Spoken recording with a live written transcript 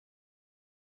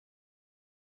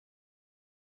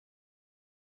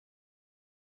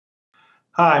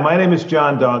Hi, my name is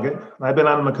John Doggett. I've been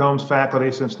on the McCombs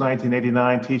faculty since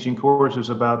 1989, teaching courses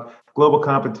about global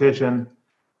competition,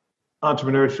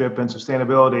 entrepreneurship, and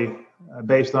sustainability,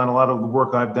 based on a lot of the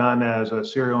work I've done as a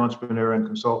serial entrepreneur and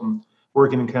consultant,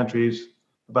 working in countries,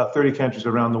 about 30 countries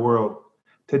around the world.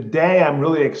 Today, I'm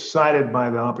really excited by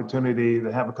the opportunity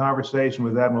to have a conversation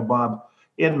with Admiral Bob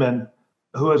Inman,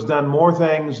 who has done more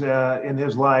things in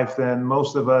his life than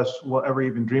most of us will ever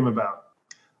even dream about.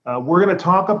 We're going to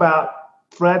talk about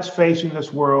threats facing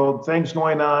this world, things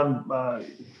going on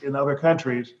in other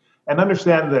countries, and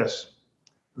understand this.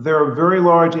 There are very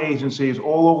large agencies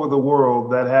all over the world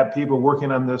that have people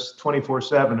working on this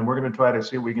 24/7, and we're going to try to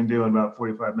see what we can do in about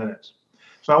 45 minutes.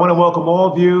 So I want to welcome all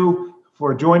of you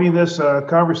for joining this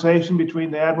conversation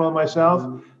between the Admiral and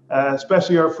myself,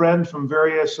 especially our friends from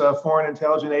various foreign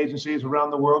intelligence agencies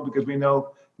around the world, because we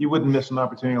know you wouldn't miss an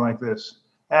opportunity like this.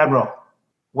 Admiral,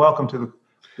 welcome to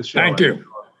the show. Thank you.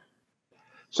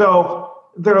 So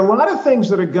there are a lot of things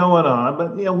that are going on,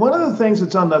 but one of the things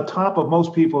that's on the top of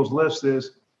most people's list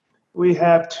is we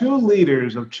have two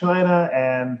leaders of China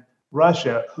and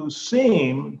Russia who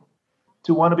seem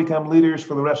to want to become leaders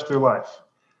for the rest of their life.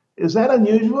 Is that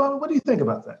unusual? What do you think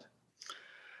about that?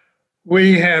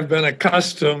 We have been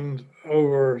accustomed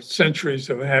over centuries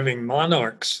of having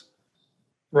monarchs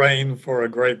reign for a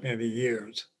great many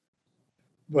years.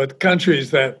 But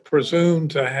countries that presume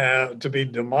to be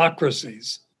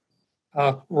democracies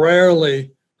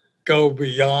rarely go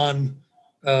beyond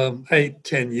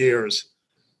 8-10 years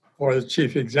for the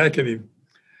chief executive.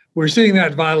 We're seeing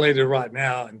that violated right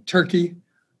now in Turkey,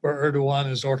 where Erdogan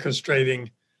is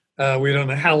orchestrating. We don't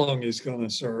know how long he's going to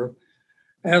serve,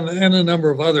 and a number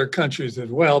of other countries as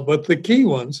well. But the key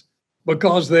ones,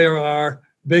 because they're our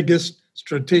biggest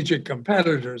strategic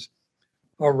competitors,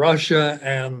 are Russia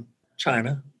and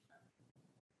China.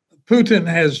 Putin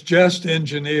has just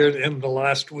engineered in the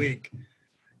last week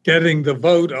getting the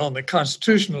vote on the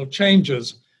constitutional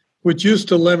changes, which used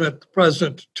to limit the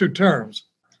president to 2 terms.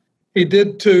 He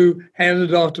did 2, handed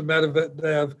it off to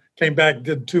Medvedev, came back,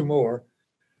 did 2 more.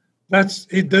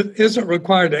 Isn't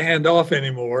required to hand off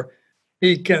anymore.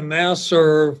 He can now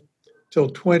serve till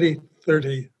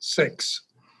 2036.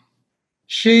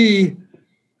 She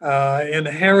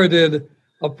inherited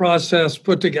a process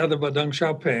put together by Deng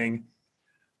Xiaoping,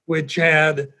 which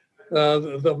had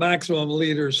the maximum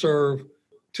leader serve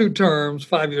 2 terms,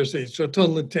 5 years each, so a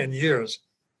total of 10 years.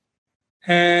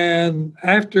 And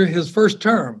after his first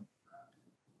term,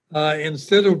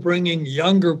 instead of bringing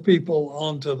younger people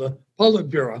onto the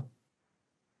Politburo,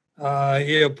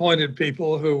 he appointed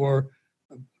people who were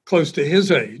close to his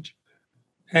age.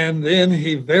 And then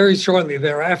he very shortly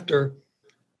thereafter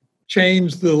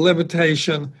changed the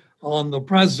limitation on the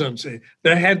presidency.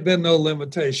 There had been no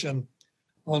limitation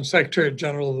on Secretary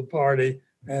General of the party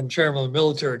and Chairman of the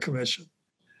Military Commission.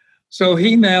 So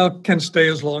he now can stay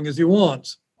as long as he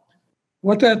wants.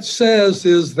 What that says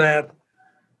is that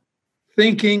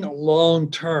thinking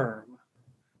long term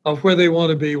of where they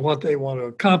want to be, what they want to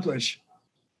accomplish,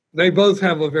 they both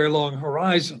have a very long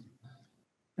horizon.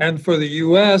 And for the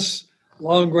US,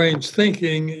 long range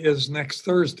thinking is next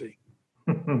Thursday.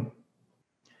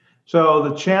 So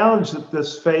the challenge that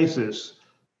this faces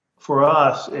for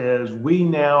us is we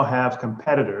now have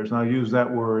competitors, and I'll use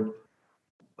that word,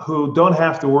 who don't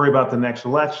have to worry about the next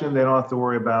election. They don't have to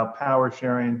worry about power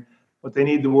sharing. What they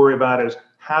need to worry about is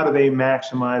how do they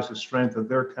maximize the strength of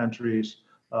their countries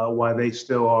while they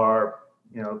still are,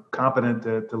 competent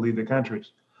to lead the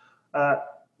countries.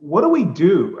 What do we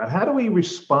do? How do we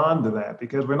respond to that?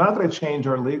 Because we're not going to change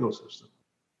our legal system.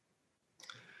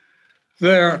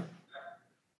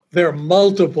 There are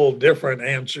multiple different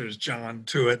answers, John,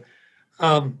 to it.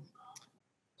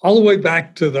 All the way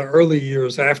back to the early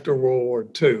years after World War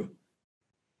II,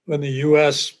 when the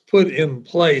U.S. put in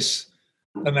place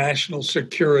a national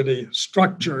security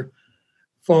structure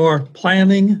for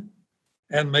planning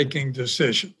and making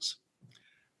decisions.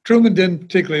 Truman didn't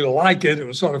particularly like it. It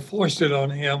was sort of foisted on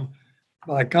him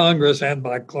by Congress and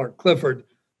by Clark Clifford.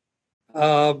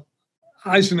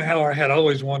 Eisenhower had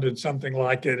always wanted something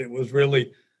like it. It was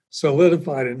really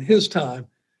solidified in his time.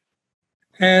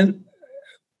 And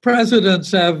presidents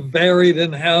have varied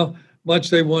in how much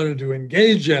they wanted to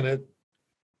engage in it,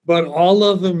 but all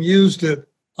of them used it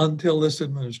until this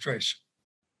administration.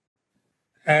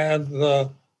 And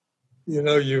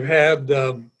you had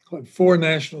 4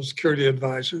 national security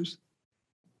advisors,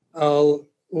 a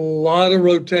lot of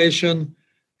rotation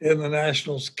in the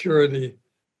national security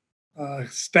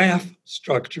staff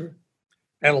structure,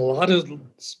 and a lot of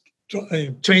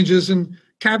changes in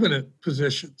cabinet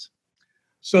positions.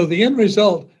 So the end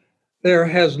result, there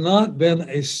has not been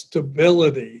a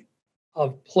stability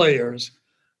of players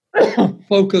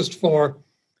focused for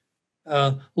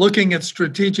looking at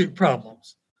strategic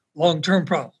problems, long-term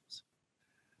problems.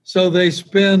 So they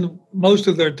spend most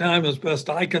of their time, as best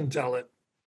I can tell it,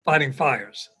 fighting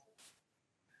fires.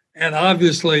 And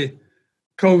obviously,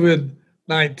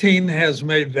 COVID-19 has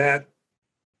made that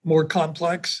more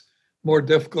complex, more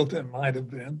difficult than it might have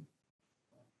been.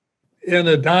 In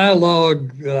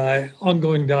a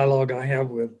ongoing dialogue I have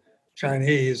with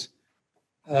Chinese,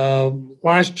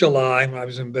 last July, when I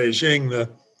was in Beijing,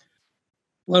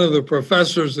 one of the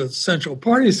professors at Central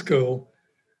Party School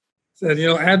said,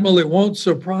 Admiral, it won't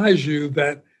surprise you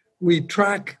that we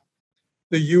track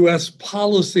the US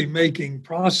policy-making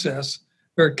process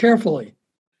very carefully.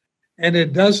 And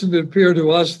it doesn't appear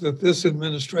to us that this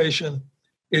administration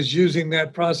is using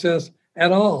that process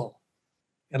at all.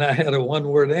 And I had a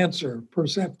one-word answer: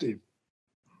 perceptive.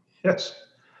 Yes.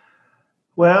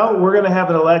 Well, we're going to have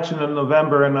an election in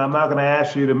November, and I'm not going to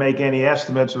ask you to make any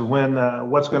estimates of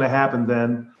what's going to happen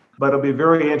then. But it'll be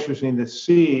very interesting to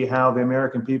see how the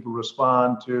American people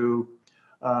respond to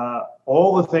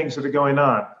all the things that are going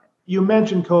on. You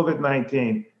mentioned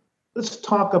COVID-19. Let's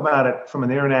talk about it from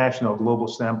an international, global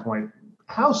standpoint.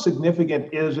 How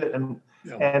significant is it? And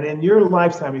in your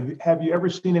lifetime, have you ever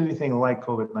seen anything like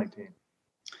COVID-19?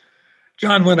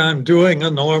 John, when I'm doing a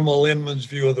normal Inman's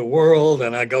view of the world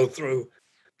and I go through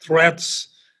threats,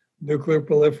 nuclear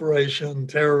proliferation,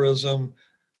 terrorism,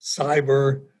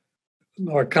 cyber,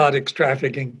 narcotics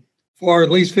trafficking, for at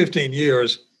least 15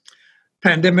 years,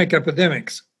 pandemic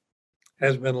epidemics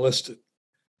has been listed.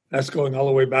 That's going all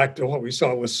the way back to what we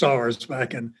saw with SARS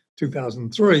back in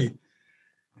 2003.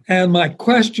 And my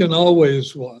question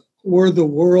always was, were the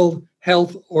World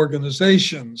Health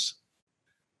Organizations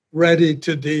ready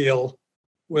to deal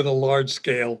with a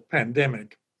large-scale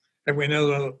pandemic? And we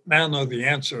now know the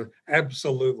answer: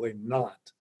 absolutely not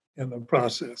in the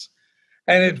process.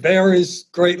 And it varies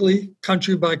greatly,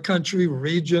 country by country,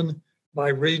 region by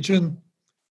region.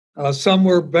 Some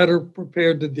were better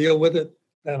prepared to deal with it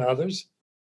than others.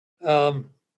 A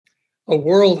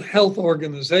World Health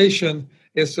Organization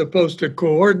is supposed to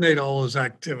coordinate all those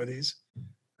activities.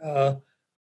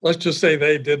 Let's just say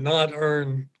they did not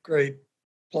earn great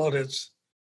plaudits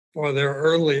for their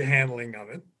early handling of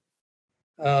it.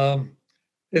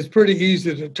 It's pretty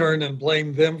easy to turn and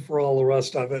blame them for all the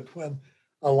rest of it when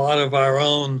a lot of our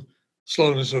own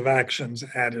slowness of actions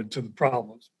added to the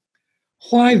problems.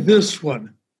 Why this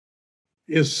one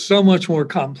is so much more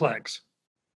complex: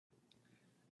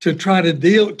 to try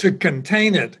to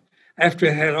contain it after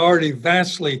it had already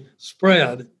vastly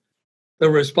spread. The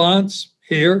response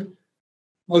here,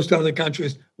 most other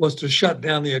countries, was to shut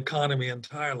down the economy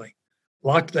entirely.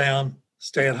 Lock down,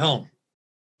 stay at home.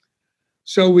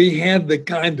 So we had the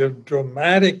kind of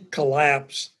dramatic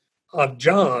collapse of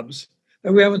jobs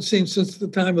that we haven't seen since the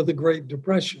time of the Great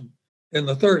Depression in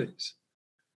the 30s.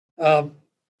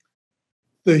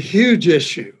 The huge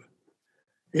issue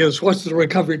is, what's the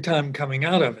recovery time coming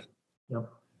out of it? Yep.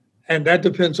 And that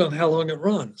depends on how long it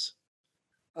runs.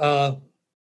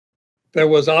 There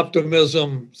was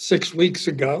optimism 6 weeks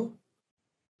ago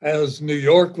as New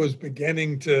York was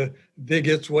beginning to dig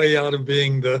its way out of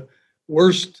being the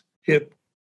worst hit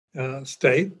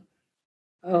state.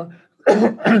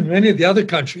 Many of the other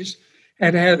countries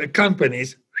many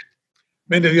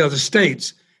of the other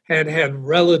states had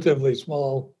relatively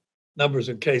small numbers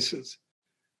of cases.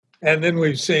 And then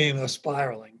we've seen a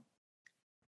spiraling.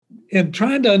 In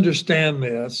trying to understand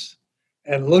this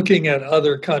and looking at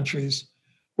other countries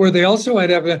where they also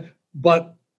had evidence,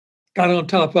 but got on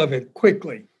top of it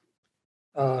quickly,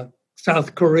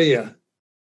 South Korea,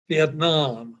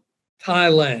 Vietnam,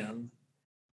 Thailand,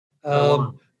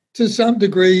 to some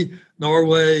degree,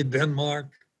 Norway, Denmark,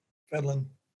 Finland.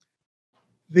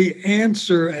 The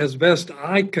answer, as best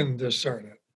I can discern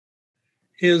it,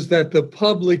 is that the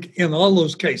public in all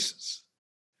those cases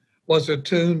was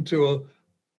attuned to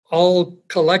all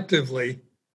collectively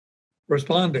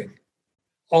responding,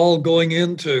 all going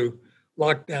into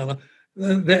lockdown.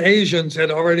 The Asians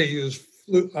had already used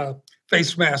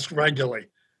face masks regularly,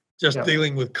 just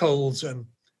dealing with colds and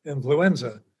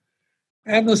influenza.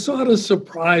 And the sort of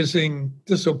surprising,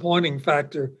 disappointing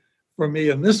factor for me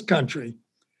in this country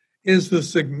is the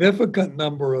significant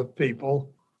number of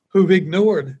people who've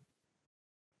ignored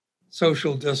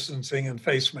social distancing and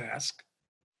face masks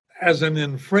as an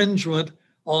infringement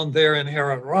on their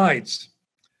inherent rights.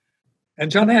 And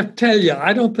John, I have to tell you,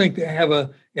 I don't think they have an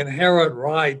inherent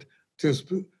right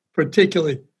to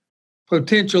potentially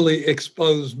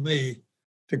expose me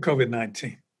to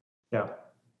COVID-19. Yeah.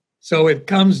 So it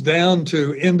comes down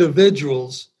to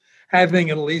individuals having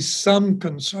at least some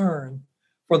concern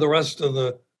for the rest of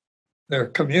their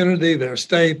community, their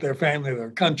state, their family,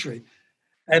 their country.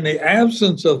 And the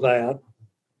absence of that,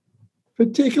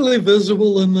 particularly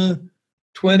visible in the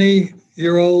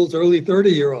 20-year-olds, early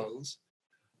 30-year-olds,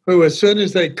 who as soon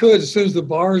as they could, as soon as the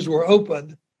bars were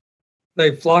opened,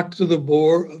 they flocked to the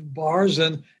bars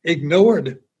and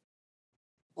ignored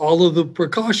all of the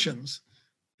precautions.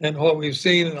 And what we've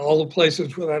seen in all the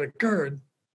places where that occurred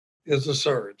is a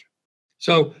surge.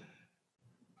 So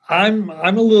I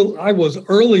was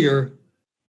earlier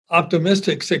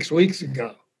optimistic 6 weeks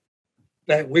ago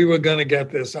that we were going to get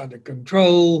this under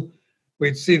control.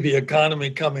 We'd see the economy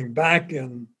coming back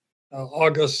in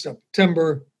August,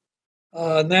 September.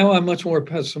 Now I'm much more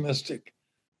pessimistic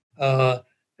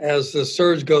as the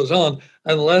surge goes on,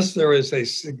 unless there is a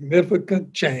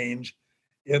significant change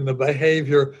in the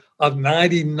behavior of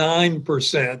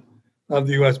 99% of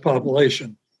the U.S.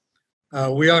 population.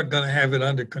 We aren't going to have it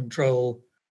under control,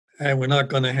 and we're not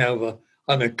going to have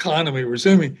an economy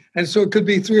resuming. And so it could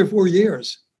be 3 or 4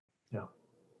 years. Yeah.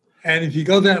 And if you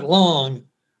go that long,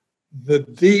 the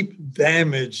deep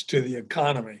damage to the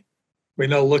economy, we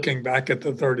know looking back at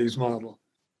the 30s model,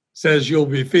 says you'll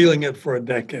be feeling it for a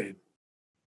decade.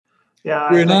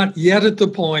 Yeah, We're not yet at the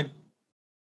point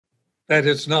that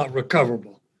it's not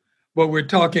recoverable, but we're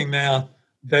talking now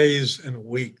days and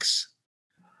weeks.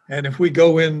 And if we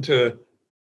go into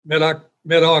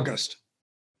mid-August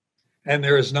and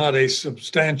there is not a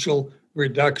substantial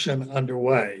reduction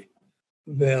underway,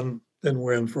 then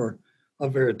we're in for a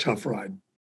very tough ride.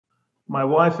 My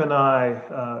wife and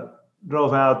I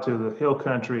drove out to the hill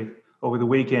country over the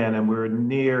weekend, and we were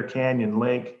near Canyon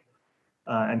Lake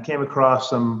and came across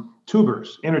some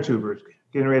inner tubers,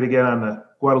 getting ready to get on the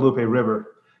Guadalupe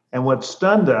River. And what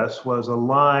stunned us was a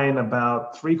line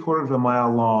about 3/4 of a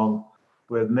mile long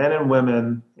with men and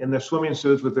women in their swimming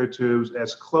suits with their tubes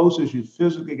as close as you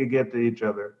physically could get to each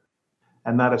other.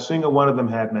 And not a single one of them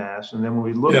had masks. And then when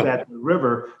we looked at the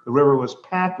river was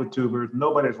packed with tubers.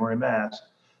 Nobody's wearing masks.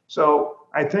 So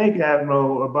I think,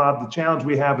 Admiral Bob, the challenge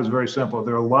we have is very simple.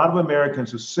 There are a lot of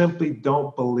Americans who simply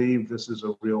don't believe this is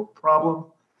a real problem.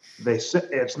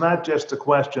 It's not just a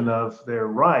question of their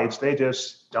rights. They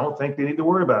just don't think they need to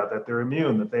worry about it, that they're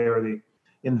immune, that they are the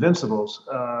invincibles.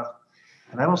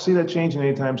 And I don't see that changing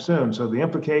anytime soon. So the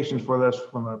implications for this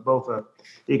from both an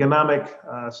economic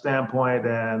standpoint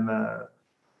and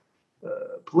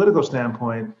political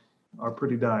standpoint are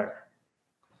pretty dire.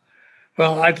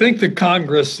 Well, I think the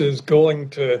Congress is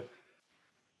going to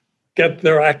get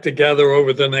their act together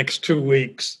over the next 2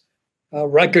 weeks,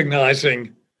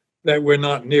 recognizing that we're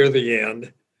not near the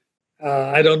end.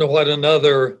 I don't know what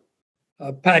another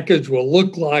package will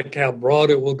look like, how broad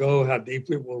it will go, how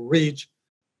deeply it will reach.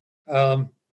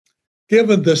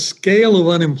 Given the scale of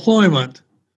unemployment,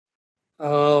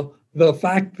 the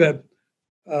fact that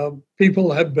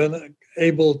people have been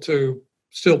able to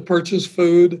still purchase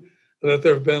food, that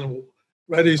there have been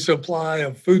ready supply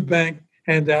of food bank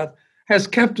handout, has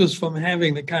kept us from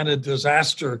having the kind of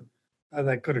disaster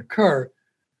that could occur.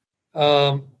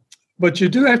 But you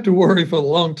do have to worry for the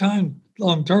long term,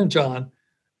 John.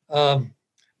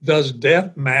 Does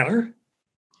debt matter?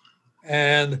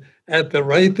 And at the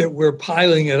rate that we're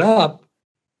piling it up,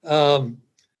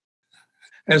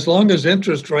 as long as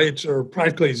interest rates are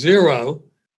practically zero,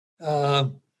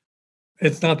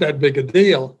 it's not that big a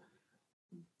deal.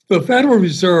 The Federal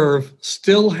Reserve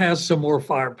still has some more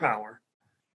firepower.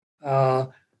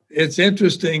 It's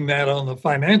interesting that on the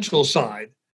financial side,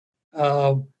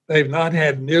 they've not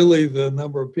had nearly the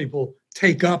number of people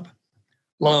take up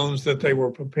loans that they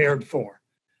were prepared for.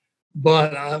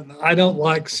 But I don't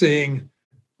like seeing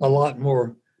a lot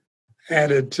more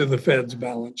added to the Fed's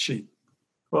balance sheet.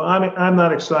 Well, I'm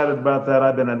not excited about that.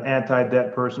 I've been an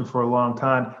anti-debt person for a long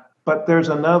time. But there's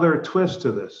another twist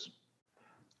to this.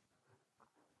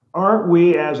 Aren't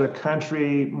we as a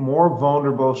country more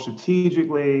vulnerable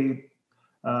strategically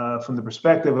from the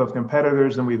perspective of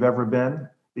competitors than we've ever been?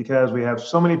 Because we have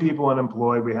so many people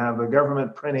unemployed, we have the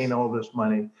government printing all this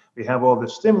money, we have all the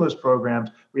stimulus programs,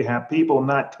 we have people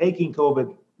not taking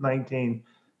COVID-19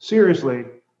 seriously.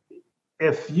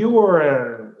 If you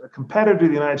were a competitor to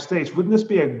the United States, wouldn't this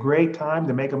be a great time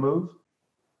to make a move?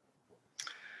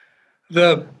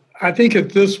 I think at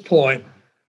this point,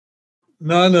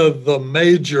 none of the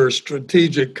major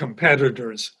strategic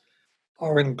competitors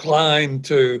are inclined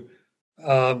to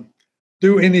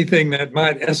do anything that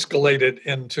might escalate it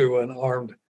into an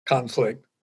armed conflict.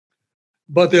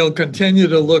 But they'll continue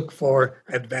to look for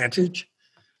advantage.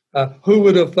 Who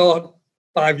would have thought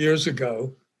 5 years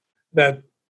ago that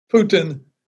Putin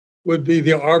would be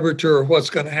the arbiter of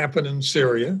what's going to happen in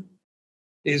Syria?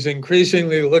 He's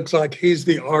increasingly looks like he's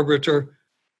the arbiter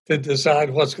to decide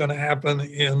what's going to happen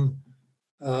in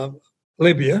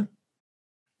Libya.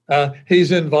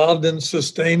 He's involved in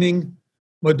sustaining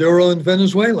Maduro in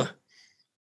Venezuela.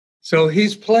 So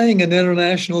he's playing an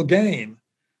international game,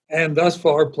 and thus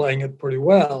far playing it pretty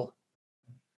well.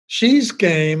 Xi's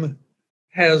game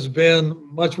has been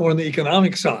much more on the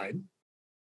economic side.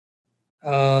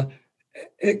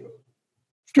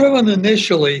 Driven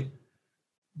initially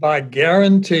by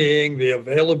guaranteeing the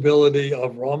availability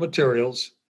of raw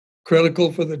materials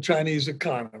critical for the Chinese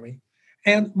economy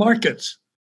and markets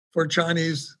for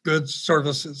Chinese goods,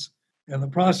 services in the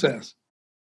process.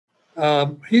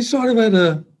 He's sort of at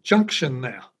a junction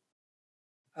now.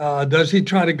 Does he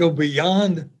try to go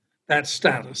beyond that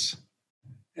status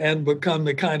and become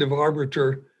the kind of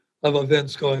arbiter of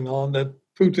events going on that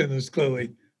Putin is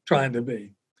clearly trying to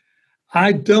be?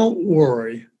 I don't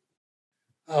worry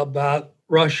about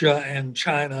Russia and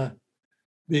China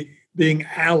being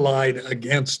allied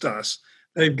against us.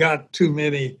 They've got too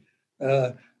many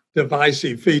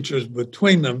divisive features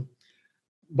between them,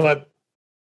 but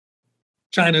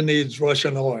China needs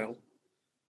Russian oil.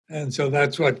 And so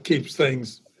that's what keeps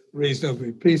things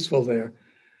reasonably peaceful there.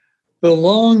 The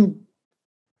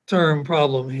long-term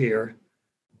problem here,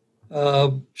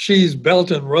 Xi's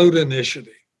Belt and Road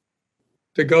Initiative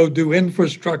to go do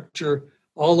infrastructure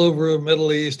all over the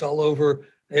Middle East, all over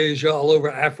Asia, all over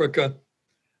Africa,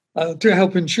 to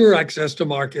help ensure access to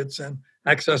markets and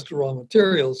access to raw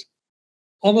materials.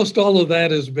 Almost all of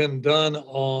that has been done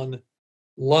on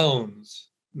loans,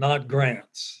 not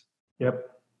grants. Yep.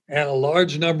 And a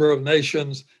large number of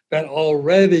nations that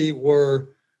already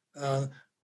were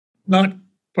not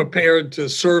prepared to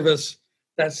service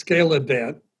that scale of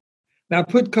debt. Now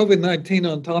put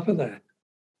COVID-19 on top of that.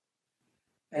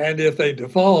 And if they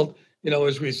default,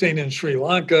 as we've seen in Sri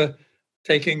Lanka,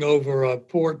 taking over a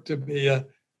port to be a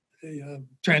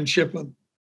transshipment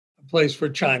place for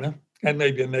China and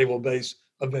maybe a naval base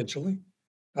eventually,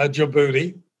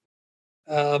 Djibouti.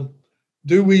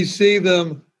 Do we see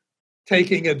them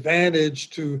taking advantage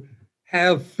to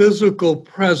have physical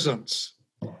presence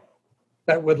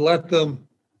that would let them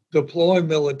deploy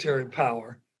military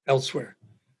power elsewhere?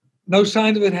 No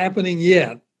sign of it happening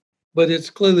yet, but it's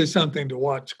clearly something to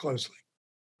watch closely.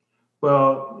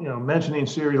 Well, mentioning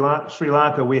Sri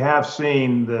Lanka, we have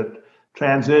seen the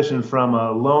transition from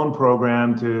a loan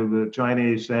program to the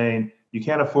Chinese saying, you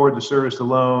can't afford to service the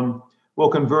loan, we'll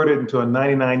convert it into a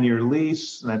 99-year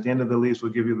lease, and at the end of the lease,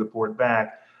 we'll give you the port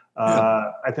back.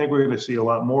 I think we're going to see a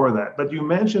lot more of that. But you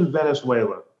mentioned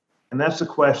Venezuela, and that's the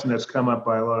question that's come up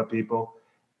by a lot of people.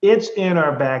 It's in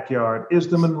our backyard. Is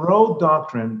the Monroe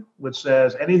Doctrine, which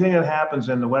says anything that happens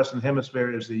in the Western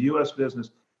Hemisphere is the U.S.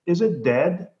 business, is it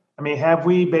dead? I mean, have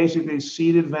we basically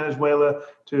ceded Venezuela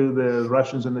to the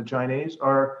Russians and the Chinese?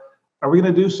 Or are we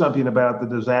going to do something about the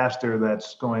disaster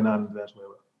that's going on in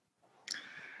Venezuela?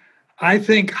 I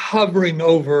think hovering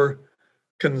over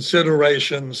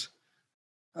considerations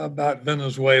about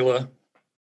Venezuela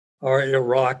are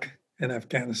Iraq and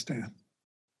Afghanistan.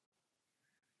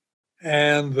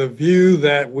 And the view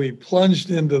that we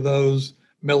plunged into those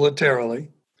militarily,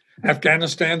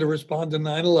 Afghanistan to respond to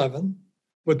 9/11,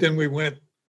 but then we went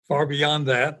far beyond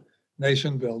that,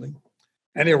 nation building,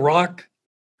 and Iraq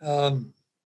to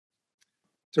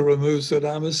remove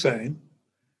Saddam Hussein.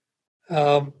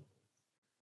 The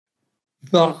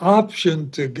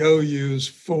option to go use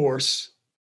force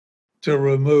to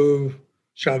remove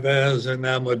Chavez and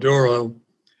now Maduro,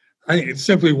 I think it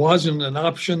simply wasn't an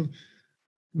option.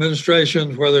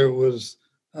 Administrations, whether it was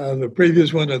the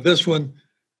previous one or this one,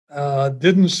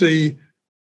 didn't see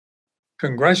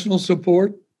congressional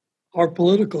support or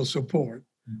political support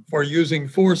for using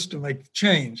force to make the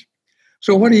change.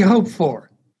 So what do you hope for?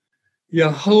 You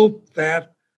hope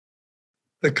that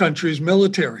the country's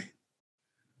military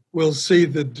will see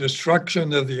the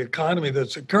destruction of the economy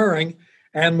that's occurring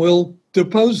and will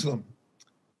depose them.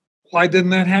 Why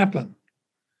didn't that happen?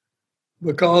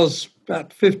 Because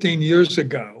about 15 years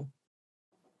ago,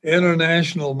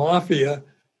 international mafia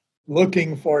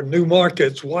looking for new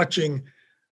markets, watching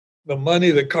the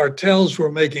money the cartels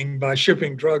were making by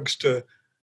shipping drugs to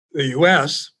the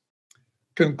US,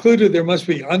 concluded there must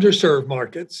be underserved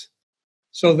markets.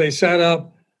 So they set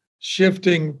up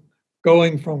shifting,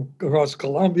 going from across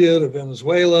Colombia to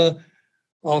Venezuela,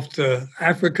 off to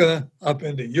Africa, up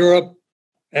into Europe,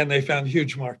 and they found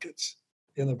huge markets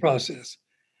in the process.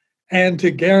 And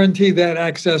to guarantee that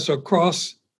access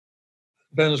across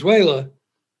Venezuela,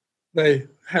 they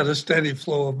had a steady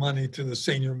flow of money to the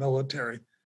senior military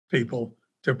people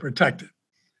to protect it.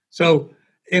 So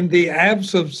in the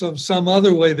absence of some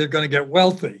other way they're going to get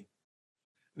wealthy,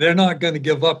 they're not going to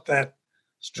give up that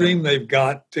stream they've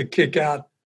got to kick out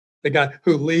the guy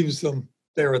who leaves them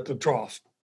there at the trough.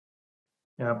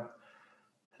 Yeah.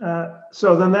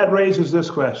 So then that raises this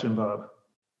question, Bob.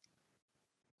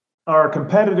 Our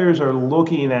competitors are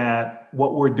looking at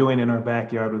what we're doing in our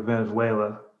backyard with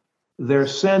Venezuela. They're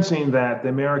sensing that the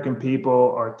American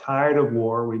people are tired of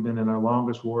war. We've been in our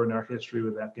longest war in our history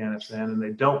with Afghanistan, and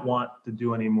they don't want to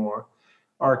do any more.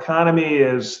 Our economy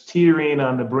is teetering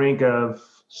on the brink of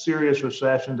serious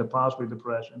recession to possibly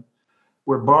depression.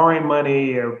 We're borrowing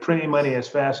money or printing money as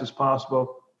fast as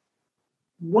possible.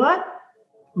 What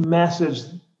message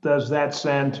does that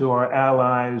send to our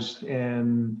allies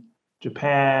in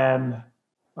Japan,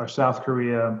 or South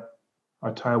Korea,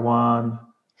 or Taiwan,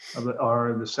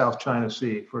 or the South China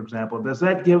Sea, for example? Does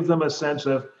that give them a sense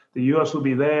of the U.S. will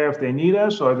be there if they need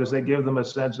us, or does that give them a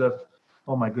sense of,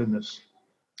 oh my goodness?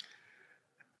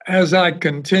 As I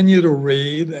continue to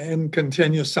read and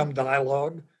continue some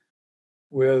dialogue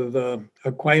with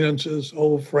acquaintances,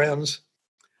 old friends,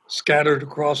 scattered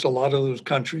across a lot of those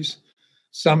countries,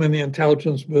 some in the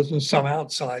intelligence business, some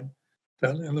outside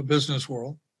in the business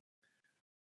world,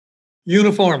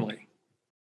 uniformly,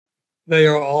 they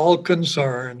are all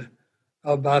concerned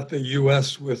about the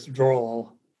U.S.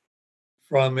 withdrawal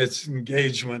from its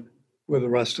engagement with the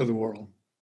rest of the world.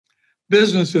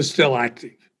 Business is still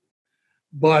active,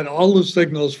 but all the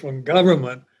signals from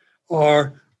government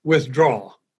are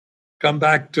withdraw, come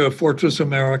back to Fortress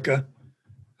America,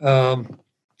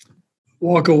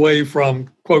 walk away from,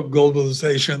 quote,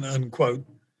 globalization, unquote.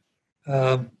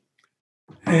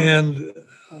 And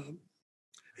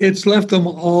it's left them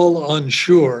all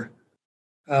unsure.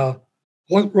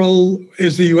 What role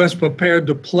is the U.S. prepared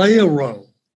to play a role?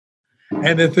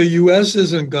 And if the U.S.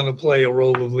 isn't going to play a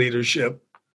role of leadership,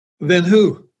 then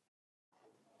who?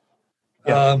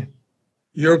 Yeah.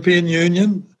 European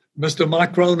Union, Mr.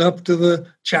 Macron up to the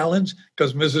challenge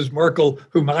because Mrs. Merkel,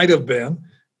 who might have been,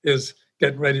 is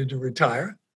getting ready to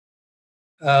retire.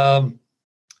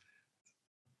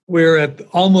 We're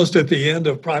almost at the end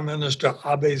of Prime Minister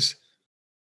Abe's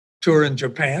tour in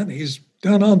Japan. He's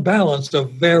done on balance a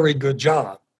very good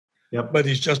job, but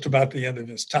he's just about the end of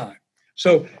his time.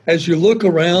 So as you look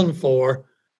around for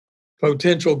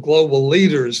potential global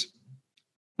leaders,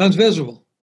 none's visible.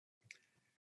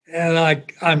 And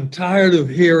I'm tired of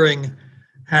hearing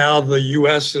how the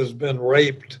U.S. has been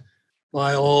raped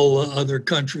by all the other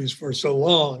countries for so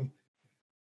long.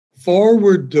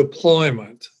 Forward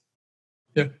deployment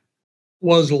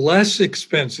was less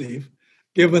expensive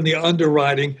given the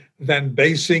underwriting than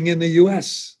basing in the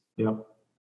U.S. Yep.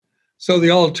 So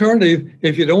the alternative,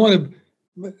 if you don't want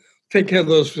to take care of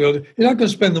those facilities, you're not going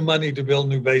to spend the money to build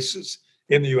new bases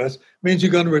in the U.S. It means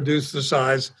you're going to reduce the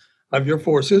size of your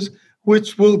forces,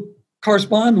 which will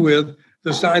correspond with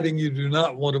deciding you do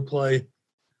not want to play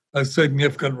a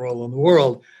significant role in the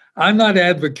world. I'm not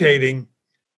advocating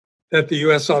that the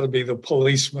U.S. ought to be the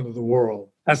policeman of the world.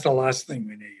 That's the last thing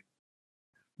we need.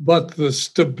 But the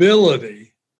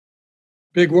stability,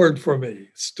 big word for me,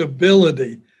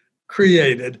 stability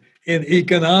created in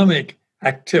economic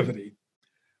activity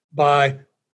by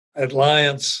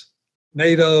alliance,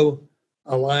 NATO,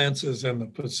 alliances in the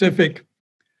Pacific,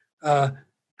 have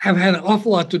had an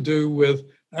awful lot to do with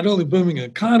not only booming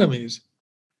economies,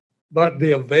 but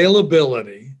the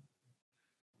availability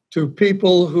to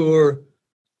people who are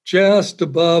just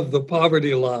above the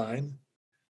poverty line,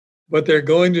 but they're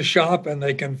going to shop and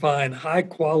they can find high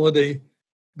quality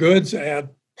goods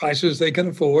at prices they can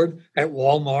afford at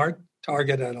Walmart,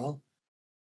 Target, et al.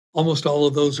 Almost all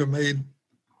of those are made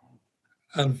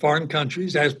in foreign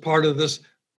countries as part of this,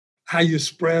 how you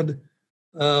spread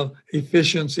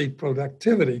efficiency,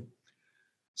 productivity.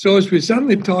 So as we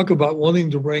suddenly talk about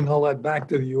wanting to bring all that back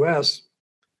to the U.S.,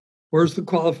 where's the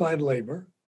qualified labor?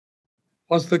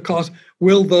 What's the cost?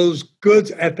 Will those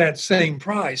goods at that same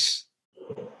price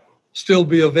still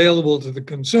be available to the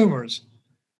consumers?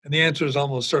 And the answer is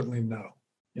almost certainly no.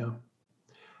 Yeah.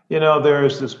 You know,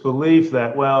 there's this belief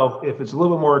that, well, if it's a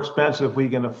little bit more expensive, we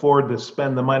can afford to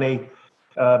spend the money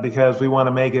because we want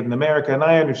to make it in America. And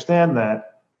I understand that.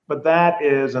 But that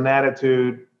is an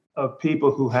attitude of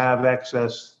people who have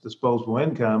excess disposable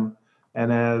income.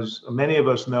 And as many of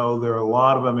us know, there are a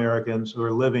lot of Americans who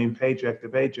are living paycheck to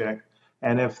paycheck.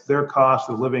 And if their cost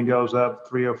of living goes up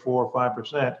 3 or 4 or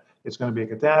 5%, it's going to be a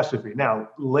catastrophe. Now,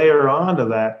 layer on to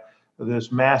that,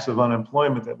 this massive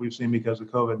unemployment that we've seen because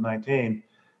of COVID-19,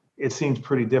 it seems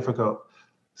pretty difficult.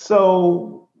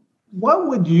 So what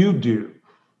would you do?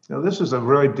 Now, this is a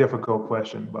really difficult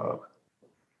question, Bob.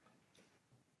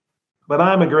 But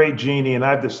I'm a great genie, and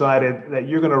I've decided that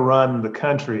you're going to run the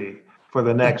country for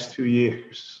the next 2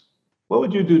 years. What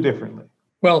would you do differently?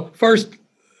 Well, first,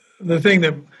 the thing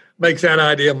that makes that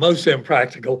idea most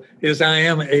impractical is I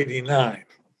am 89.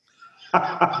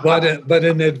 But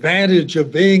an advantage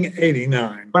of being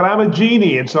 89. But I'm a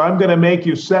genie, and so I'm going to make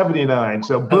you 79.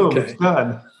 So boom, Okay. it's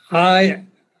done.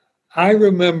 I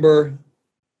remember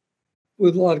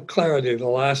with a lot of clarity the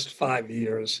last 5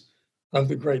 years of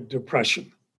the Great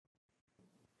Depression,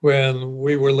 when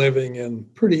we were living in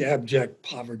pretty abject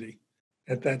poverty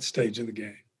at that stage of the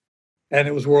game. And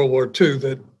it was World War II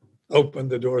that opened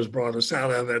the doors, brought us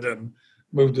out of it, and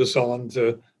moved us on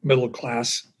to middle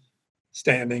class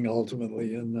standing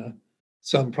ultimately in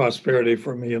some prosperity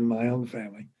for me and my own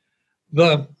family.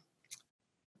 What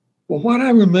I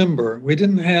remember, we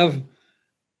didn't have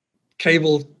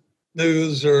cable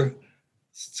news or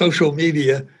social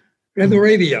media. We had the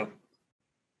radio,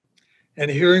 and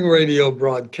hearing radio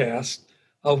broadcasts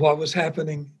of what was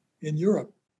happening in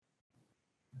Europe.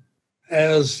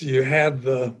 As you had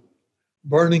the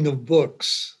burning of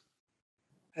books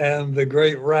and the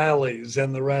great rallies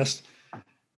and the rest.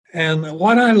 And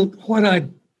what I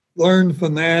learned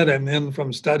from that, and then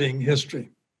from studying history,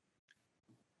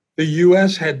 the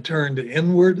US had turned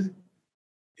inward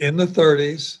in the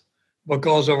 30s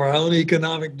because of our own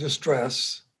economic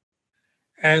distress,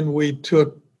 and we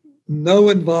took no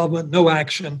involvement, no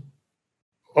action,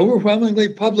 overwhelmingly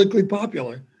publicly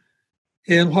popular,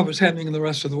 in what was happening in the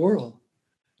rest of the world.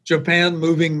 Japan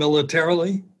moving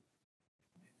militarily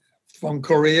from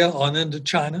Korea on into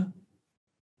China,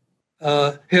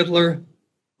 Hitler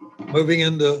moving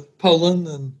into Poland,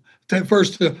 and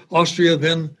first to Austria,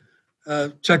 then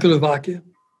Czechoslovakia.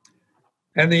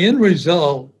 And the end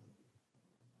result,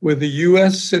 with the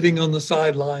US sitting on the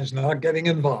sidelines, not getting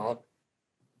involved,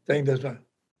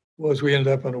 was we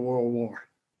ended up in a world war.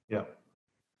 Yeah.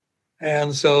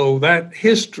 And so that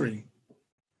history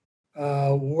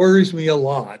worries me a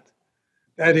lot,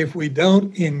 that if we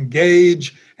don't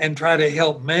engage and try to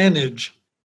help manage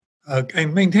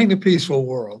and maintain a peaceful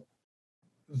world,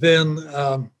 then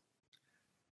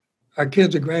our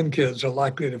kids or grandkids are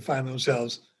likely to find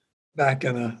themselves back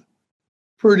in a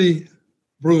pretty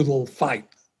brutal fight.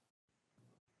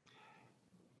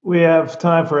 We have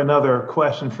time for another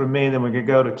question from me, and then we could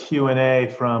go to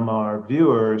Q&A from our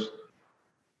viewers.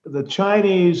 The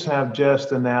Chinese have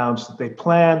just announced that they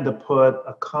plan to put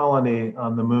a colony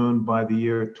on the moon by the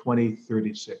year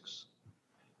 2036.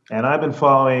 And I've been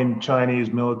following Chinese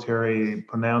military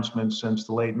pronouncements since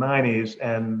the late 90s,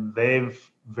 and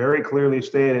they've very clearly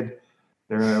stated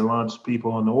they're going to launch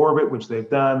people into orbit, which they've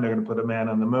done. They're going to put a man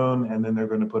on the moon, and then they're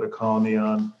going to put a colony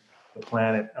on the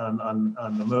planet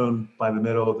on the moon by the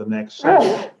middle of the next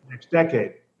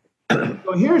decade.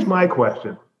 So here's my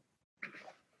question.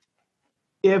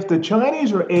 If the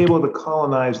Chinese are able to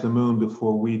colonize the moon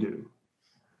before we do,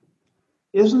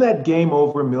 isn't that game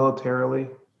over militarily?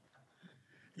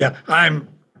 Yeah,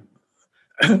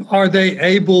 are they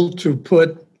able to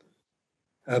put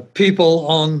people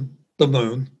on the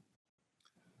moon?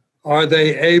 Are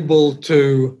they able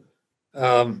to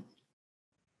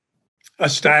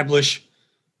establish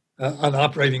an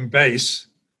operating base?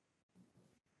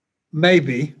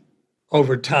 Maybe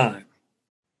over time.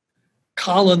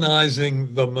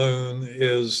 Colonizing the moon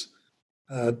is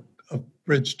a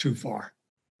bridge too far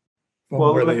from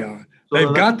where they are.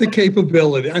 They've got the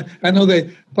capability. I know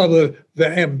they probably the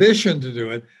ambition to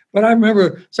do it, but I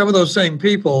remember some of those same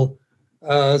people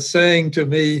saying to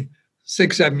me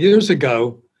 6-7 years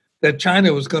ago that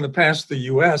China was going to pass the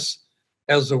US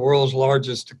as the world's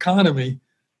largest economy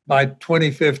by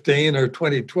 2015 or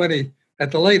 2020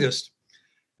 at the latest.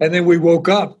 And then we woke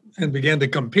up and began to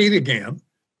compete again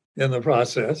in the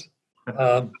process.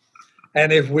 And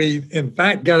if we, in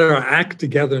fact, get our act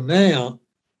together now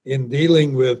in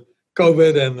dealing with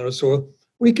COVID and the sort,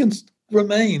 we can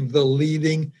remain the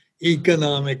leading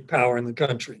economic power in the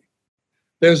country.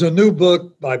 There's a new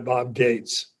book by Bob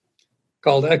Gates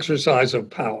called Exercise of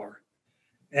Power.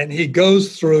 And he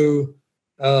goes through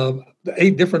the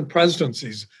 8 different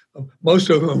presidencies, most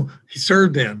of whom he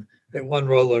served in one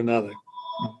role or another.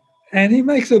 And he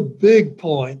makes a big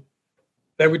point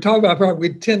that we talk about power,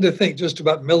 we tend to think just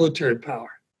about military power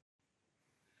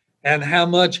and how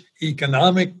much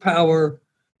economic power,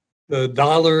 the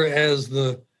dollar as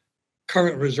the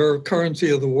current reserve currency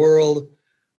of the world,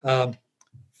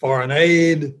 foreign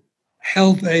aid,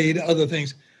 health aid, other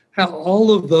things, how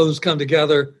all of those come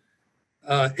together.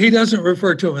 He doesn't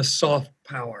refer to them as soft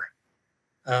power,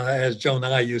 as Joe and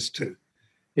I used to.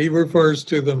 He refers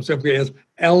to them simply as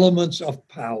elements of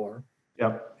power.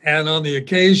 Yep. And on the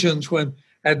occasions when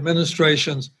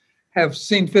administrations have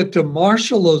seen fit to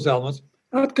marshal those elements,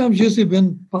 outcomes usually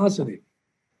been positive.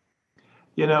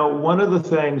 You know, one of the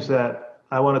things that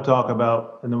I want to talk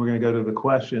about, and then we're going to go to the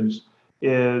questions,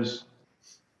 is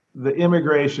the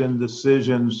immigration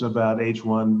decisions about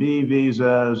H-1B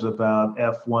visas, about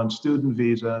F-1 student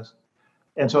visas.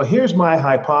 And so here's my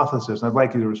hypothesis, and I'd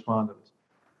like you to respond to this.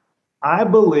 I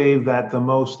believe that the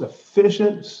most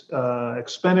efficient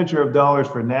expenditure of dollars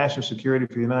for national security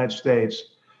for the United States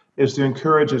is to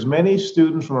encourage as many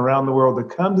students from around the world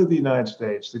to come to the United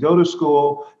States, to go to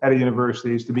school at our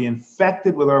universities, to be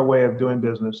infected with our way of doing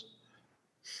business,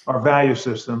 our value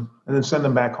system, and then send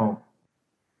them back home.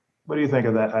 What do you think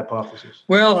of that hypothesis?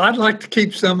 Well, I'd like to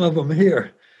keep some of them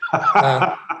here.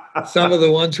 Some of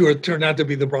the ones who have turned out to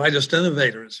be the brightest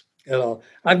innovators.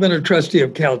 I've been a trustee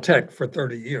of Caltech for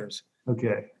 30 years.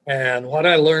 Okay. And what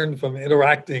I learned from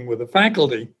interacting with the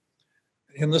faculty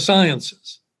in the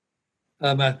sciences,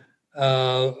 the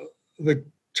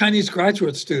Chinese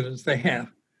graduate students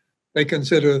they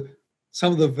consider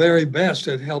some of the very best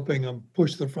at helping them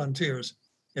push the frontiers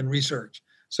in research.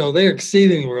 So they're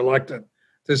exceedingly reluctant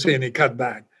to see any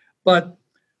cutback. But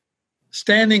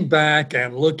standing back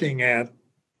and looking at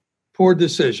poor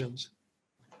decisions,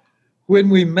 when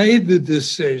we made the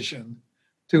decision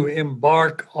to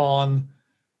embark on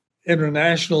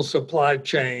international supply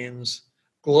chains,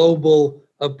 global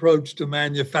approach to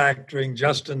manufacturing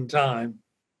just in time,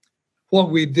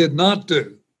 what we did not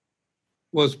do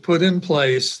was put in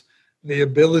place the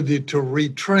ability to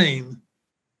retrain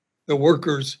the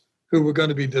workers who were going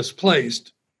to be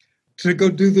displaced to go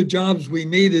do the jobs we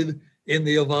needed in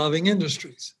the evolving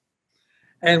industries.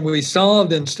 And we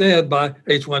solved instead by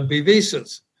H-1B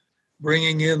visas,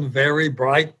 bringing in very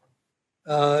bright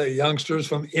youngsters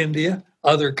from India,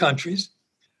 other countries,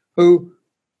 who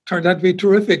turned out to be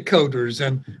terrific coders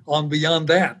and on beyond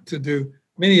that to do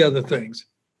many other things.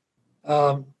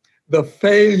 The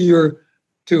failure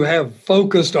to have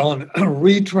focused on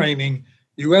retraining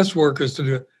U.S. workers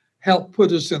to help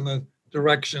put us in the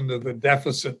direction of the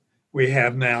deficit we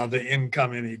have now, the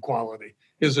income inequality,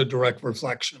 is a direct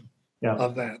reflection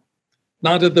of that.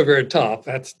 Not at the very top,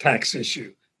 that's a tax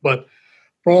issue, but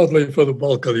broadly for the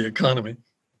bulk of the economy.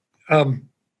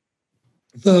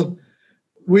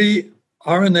 We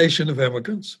are a nation of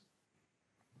immigrants.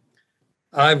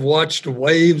 I've watched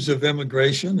waves of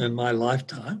immigration in my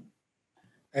lifetime.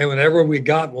 And whenever we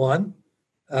got one,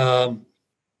 whether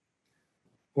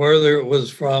it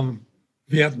was from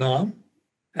Vietnam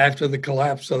after the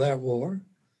collapse of that war,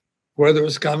 whether it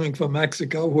was coming from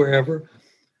Mexico, wherever,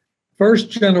 first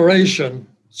generation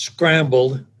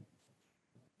scrambled,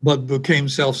 but became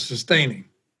self-sustaining.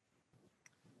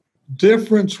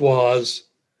 Difference was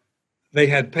they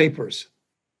had papers.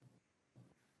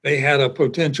 They had a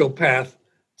potential path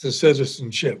to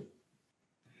citizenship.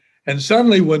 And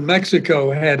suddenly when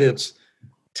Mexico had its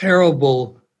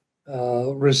terrible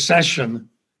recession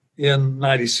in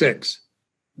 96,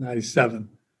 97,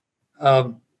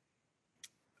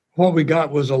 what we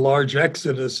got was a large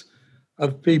exodus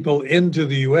of people into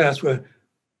the US with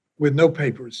no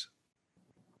papers.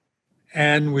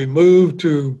 And we moved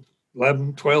to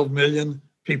 11, 12 million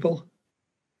people,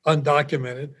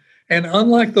 undocumented. And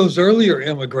unlike those earlier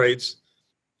immigrants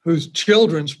whose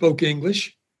children spoke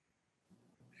English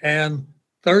and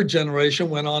third generation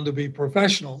went on to be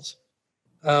professionals,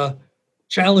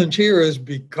 challenge here is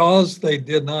because they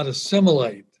did not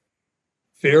assimilate,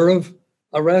 fear of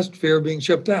arrest, fear of being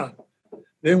shipped out.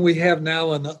 Then we have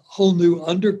now a whole new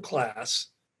underclass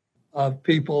of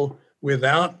people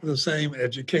without the same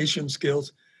education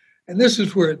skills. And this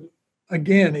is where,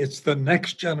 again, it's the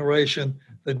next generation,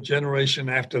 the generation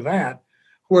after that,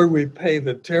 where we pay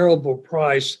the terrible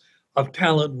price of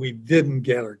talent we didn't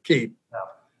get or keep. Yeah.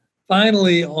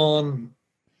 Finally, I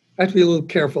have to be a little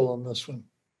careful on this one.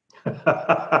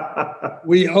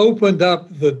 We opened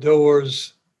up the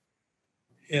doors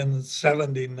in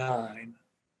 79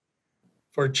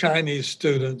 for Chinese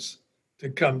students to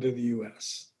come to the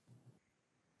US.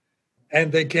 And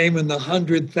they came in the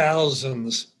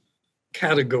 100,000s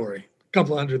category, a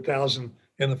couple of 100,000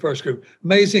 in the first group.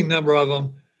 Amazing number of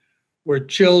them were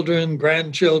children,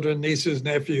 grandchildren, nieces,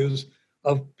 nephews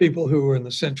of people who were in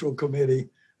the Central Committee,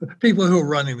 people who were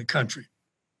running the country.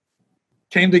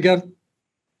 Came to get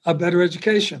a better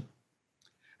education.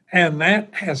 And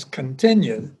that has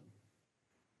continued.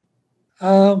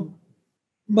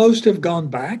 Most have gone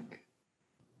back,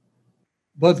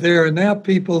 but there are now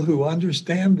people who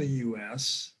understand the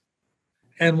U.S.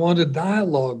 and want to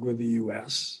dialogue with the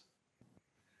U.S.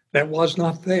 That was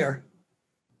not there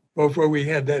before we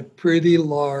had that pretty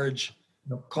large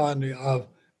quantity of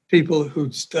people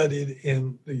who'd studied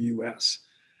in the U.S.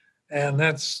 And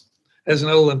that's, as an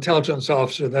old intelligence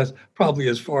officer, that's probably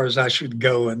as far as I should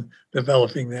go in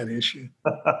developing that issue.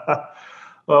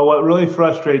 Well, what really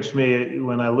frustrates me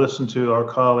when I listen to our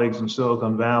colleagues in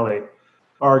Silicon Valley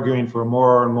arguing for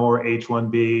more and more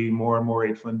H-1B, more and more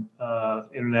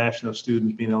H-1 international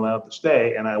students being allowed to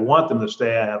stay, and I want them to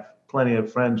stay. I have plenty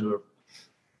of friends who are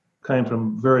coming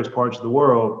from various parts of the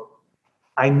world.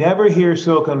 I never hear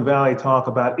Silicon Valley talk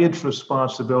about its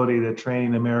responsibility to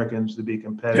training Americans to be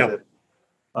competitive.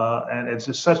 And it's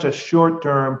just such a short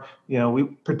term, we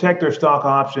protect our stock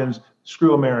options,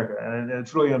 screw America. And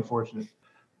it's really unfortunate.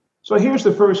 So here's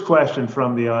the first question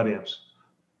from the audience.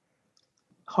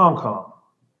 Hong Kong.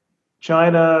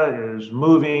 China is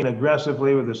moving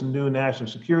aggressively with this new national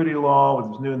security law,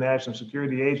 with this new national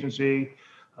security agency.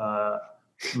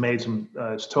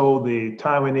 It's told the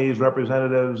Taiwanese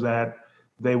representatives that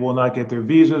they will not get their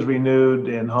visas renewed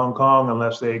in Hong Kong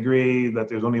unless they agree that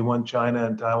there's only one China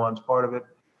and Taiwan's part of it.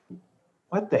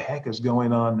 What the heck is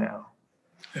going on now?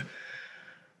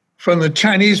 From the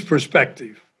Chinese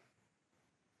perspective,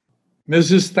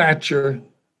 Mrs. Thatcher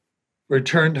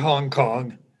returned Hong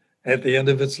Kong at the end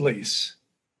of its lease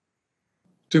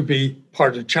to be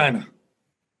part of China.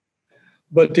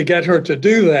 But to get her to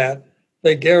do that,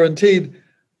 they guaranteed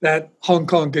that Hong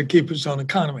Kong could keep its own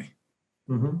economy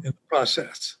in the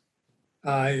process.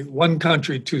 One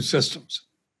country, two systems.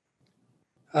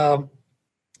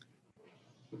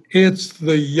 It's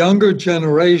the younger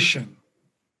generation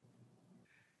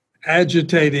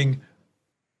agitating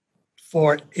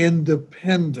for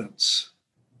independence,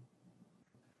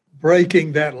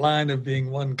 breaking that line of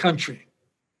being one country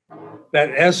that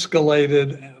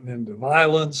escalated into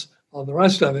violence, all the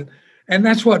rest of it. And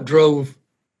that's what drove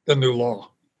the new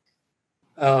law.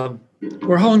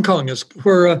 Where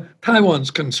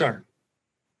Taiwan's concerned.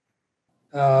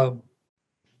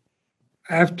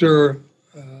 After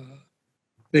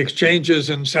the exchanges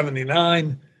in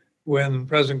 '79, when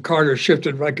President Carter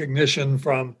shifted recognition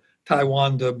from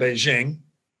Taiwan to Beijing,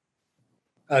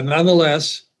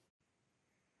 nonetheless,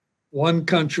 one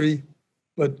country,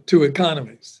 but two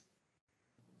economies.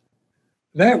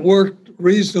 That worked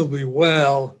reasonably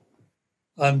well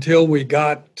until we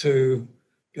got to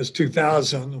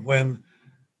 2000, when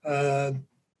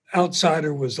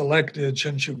outsider was elected,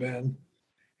 Chen Shui-bian,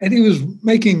 and he was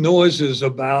making noises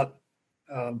about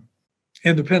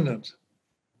independence.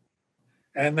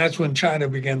 And that's when China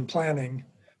began planning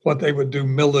what they would do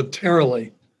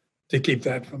militarily to keep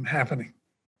that from happening.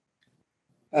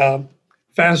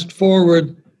 Fast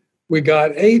forward, we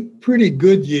got 8 pretty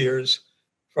good years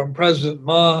from President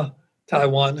Ma,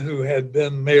 Taiwan, who had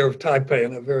been mayor of Taipei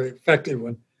and a very effective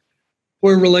one,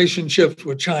 where relationships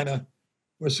with China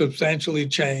were substantially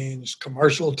changed,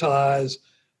 commercial ties,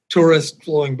 tourists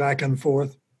flowing back and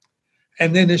forth.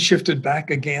 And then it shifted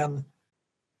back again.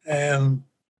 And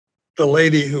the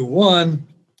lady who won,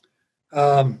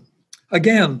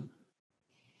 again,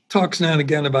 talks now and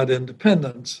again about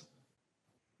independence.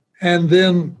 And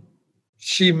then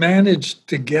she managed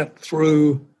to get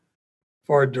through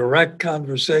for a direct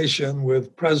conversation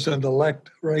with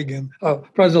President-elect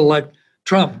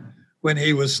Trump, when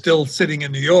he was still sitting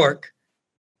in New York.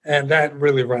 And that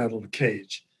really rattled the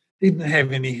cage. He didn't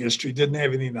have any history, didn't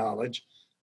have any knowledge,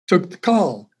 took the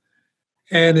call.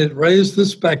 And it raised the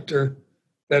specter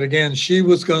that, again, she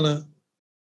was going to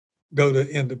go to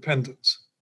independence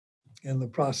in the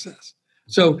process.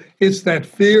 So it's that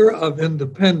fear of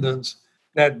independence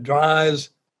that drives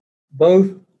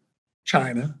both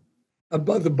China,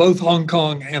 both Hong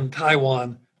Kong and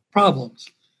Taiwan problems.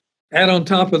 Add on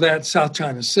top of that South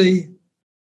China Sea,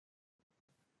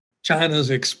 China's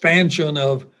expansion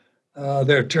of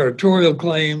their territorial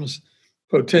claims,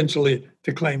 potentially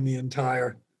to claim the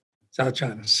entire South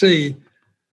China Sea.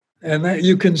 And that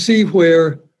you can see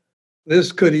where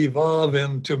this could evolve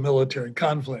into military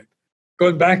conflict.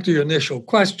 Going back to your initial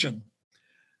question,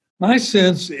 my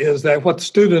sense is that what the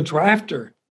students were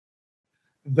after,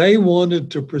 they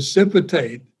wanted to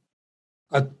precipitate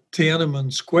a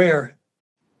Tiananmen Square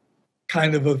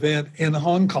kind of event in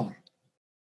Hong Kong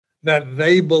that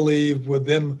they believed would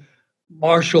then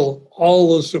marshal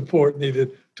all the support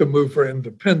needed to move for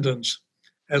independence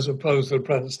as opposed to the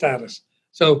present status.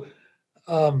 So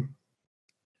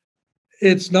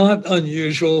it's not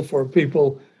unusual for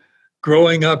people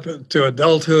growing up to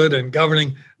adulthood and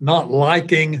governing, not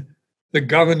liking the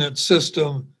governance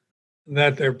system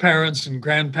that their parents and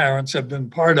grandparents have been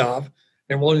part of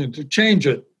and wanting to change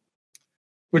it,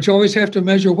 which always have to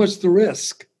measure what's the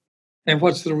risk and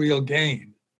what's the real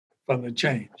gain from the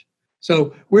change.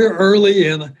 So we're early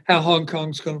in how Hong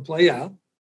Kong's going to play out.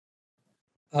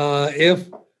 If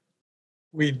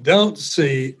we don't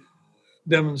see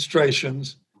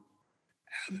demonstrations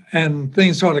and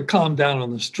things sort of calm down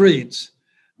on the streets,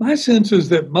 My sense is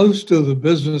that most of the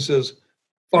businesses,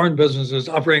 foreign businesses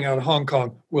operating out of Hong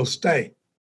Kong, will stay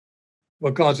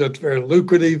because it's very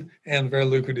lucrative and very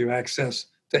lucrative access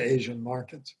to Asian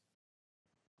markets.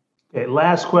 Okay,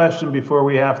 last question before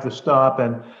we have to stop.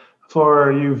 And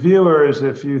for you viewers,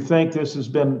 if you think this has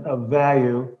been of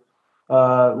value,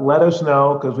 let us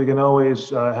know, because we can always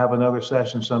have another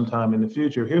session sometime in the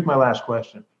future. Here's my last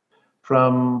question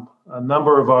from a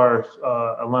number of our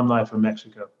alumni from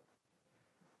Mexico.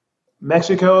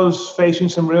 Mexico's facing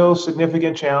some real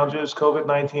significant challenges.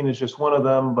 COVID-19 is just one of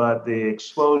them, but the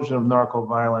explosion of narco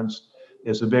violence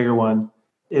is a bigger one.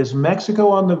 Is Mexico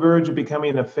on the verge of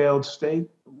becoming a failed state?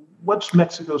 What's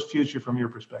Mexico's future from your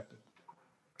perspective?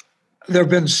 There have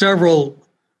been several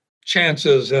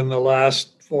chances in the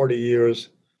last 40 years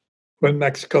when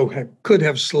Mexico could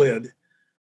have slid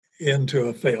into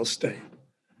a failed state.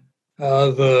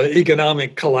 The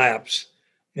economic collapse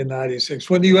in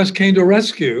 '96, when the U.S. came to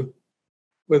rescue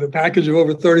with a package of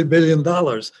over $30 billion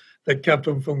that kept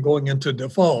them from going into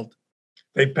default.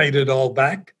 They paid it all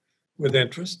back with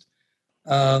interest.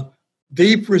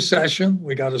 Deep recession,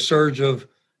 we got a surge of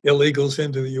illegals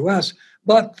into the U.S.,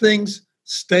 but things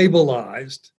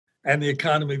stabilized and the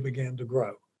economy began to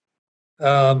grow.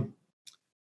 The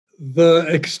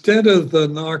extent of the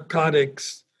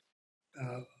narcotics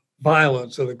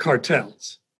violence of the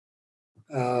cartels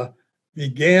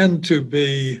began to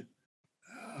be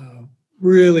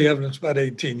really evidenced about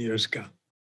 18 years ago.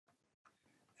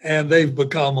 And they've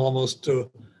become almost a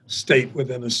state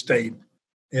within a state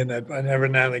in that, and every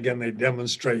now and again they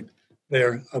demonstrate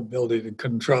their ability to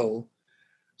control.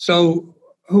 So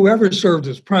whoever served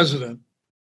as president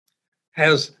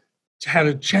has had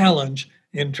a challenge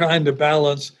in trying to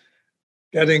balance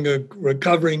getting a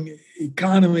recovering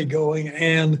economy going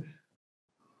and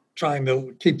trying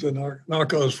to keep the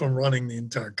narcos from running the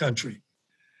entire country.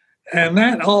 And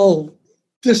that all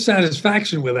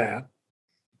dissatisfaction with that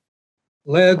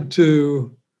led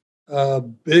to a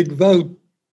big vote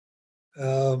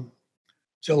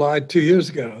July 2 years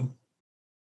ago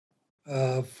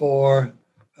for,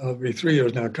 it'll be 3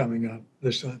 years now coming up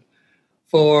this time,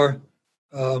 for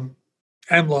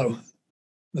AMLO,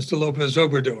 Mr. Lopez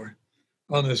Obrador,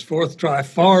 on his fourth try,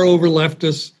 far over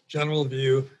leftist general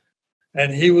view,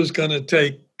 and he was going to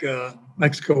take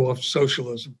Mexico off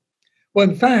socialism. Well,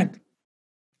 in fact,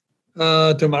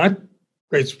 to my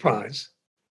great surprise,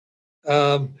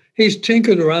 he's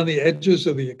tinkered around the edges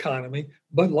of the economy,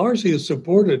 but largely has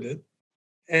supported it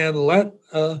and let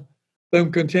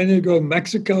them continue to go.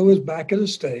 Mexico is back at a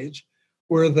stage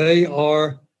where they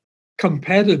are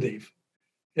competitive.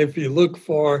 If you look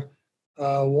for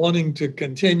wanting to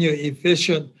continue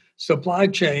efficient supply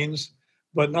chains,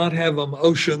 but not have them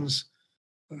oceans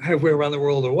halfway around the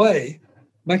world away,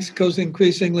 Mexico's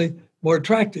increasingly more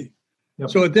attractive. Yep.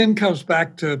 So it then comes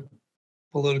back to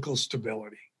political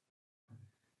stability.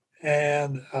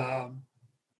 And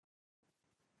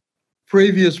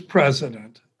previous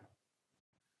president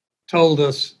told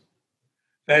us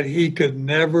that he could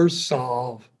never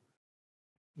solve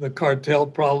the cartel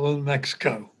problem in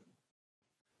Mexico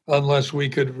unless we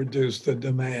could reduce the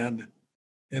demand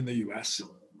in the U.S.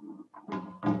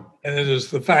 And it is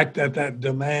the fact that that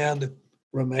demand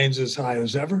remains as high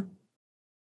as ever.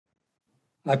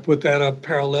 I put that up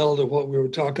parallel to what we were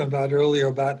talking about earlier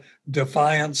about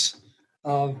defiance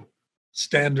of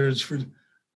standards for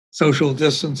social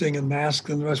distancing and masks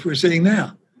and the rest we're seeing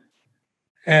now.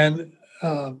 And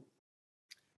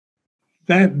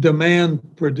that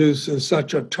demand produces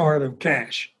such a torrent of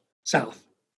cash south.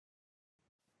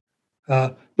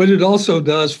 But it also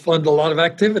does fund a lot of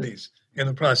activities in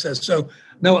the process. So,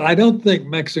 no, I don't think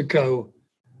Mexico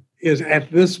is at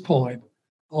this point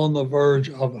on the verge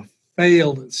of a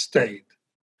failed state,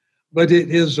 but it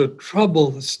is a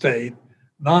troubled state,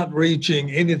 not reaching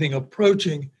anything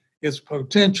approaching its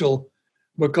potential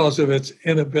because of its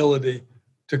inability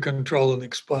to control and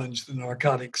expunge the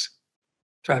narcotics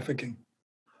trafficking.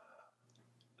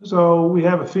 So we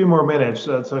have a few more minutes.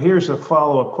 So here's a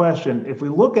follow-up question. If we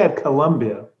look at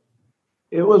Colombia,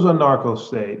 it was a narco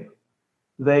state.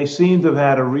 They seem to have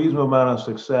had a reasonable amount of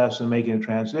success in making a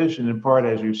transition, in part,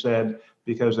 as you said,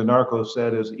 because the narco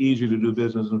state is easier to do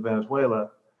business in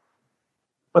Venezuela.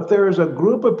 But there is a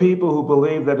group of people who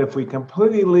believe that if we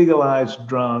completely legalize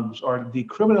drugs or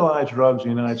decriminalize drugs in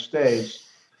the United States,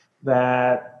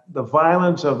 that the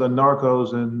violence of the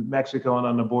narcos in Mexico and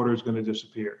on the border is going to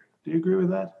disappear. Do you agree with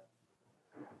that?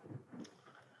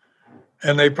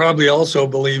 And they probably also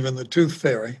believe in the tooth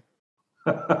fairy.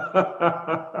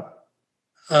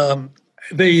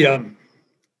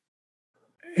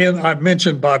 And I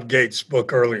mentioned Bob Gates'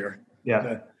 book earlier.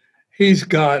 Yeah. he's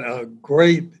got a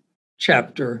great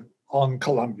chapter on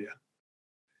Colombia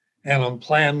and on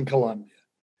Plan Colombia,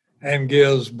 and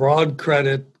gives broad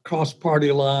credit, cross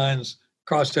party lines,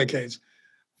 cross decades,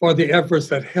 for the efforts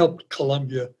that helped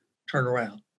Colombia turn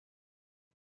around.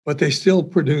 But they still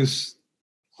produce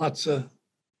lots of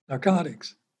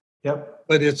narcotics. Yep.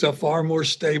 But it's a far more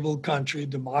stable country,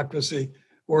 democracy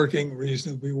working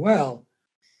reasonably well.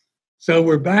 So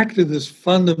we're back to this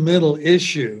fundamental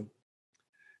issue.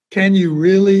 Can you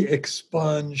really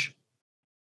expunge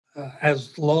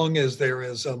as long as there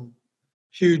is a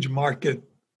huge market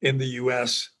in the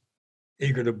US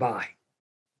eager to buy?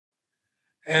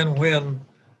 And when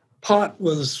pot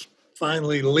was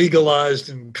finally legalized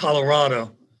in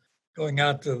Colorado, going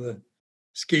out to the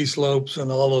ski slopes and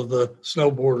all of the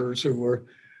snowboarders who were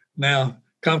now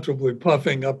comfortably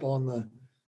puffing up on the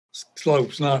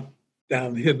slopes, not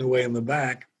down hidden away in the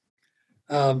back,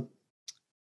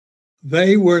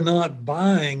 they were not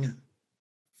buying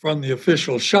from the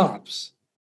official shops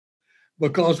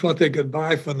because what they could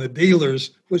buy from the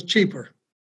dealers was cheaper.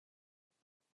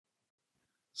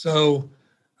 So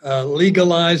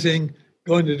legalizing,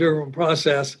 going to a different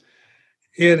process,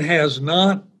 it has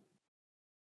not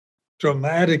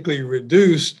dramatically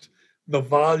reduced the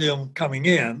volume coming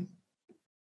in,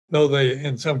 though they,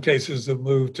 in some cases, have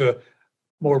moved to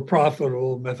more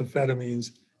profitable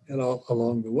methamphetamines and all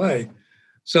along the way.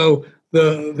 So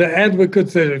the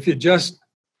advocates that if you just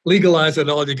legalize it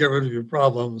all, you get rid of your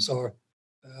problems are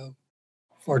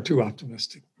far too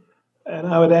optimistic. And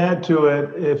I would add to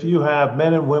it, if you have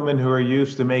men and women who are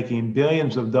used to making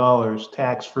billions of dollars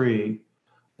tax-free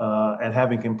and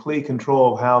having complete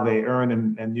control of how they earn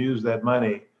and use that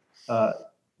money,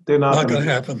 they're not going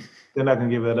to happen. They're not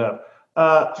going to give it up.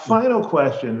 Final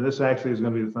question. This actually is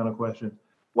going to be the final question.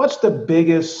 What's the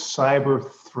biggest cyber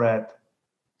threat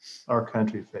our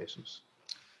country faces?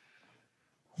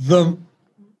 The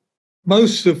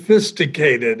most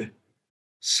sophisticated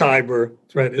cyber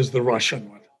threat is the Russian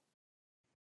one.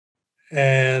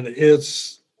 And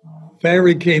it's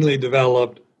very keenly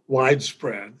developed,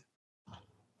 widespread.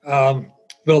 The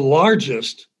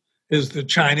largest is the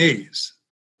Chinese.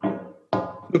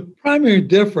 The primary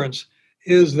difference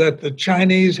is that the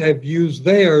Chinese have used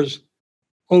theirs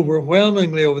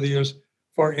overwhelmingly over the years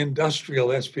for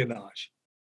industrial espionage,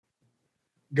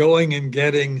 going and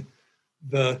getting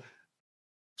the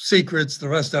secrets, the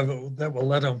rest of it that will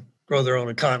let them grow their own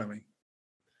economy.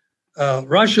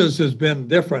 Russia's has been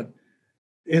different.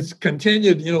 It's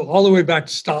continued, all the way back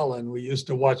to Stalin. We used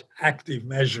to watch active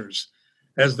measures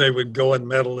as they would go and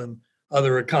meddle in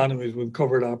other economies with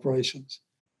covert operations.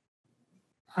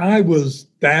 I was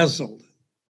dazzled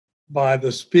by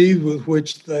the speed with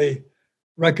which they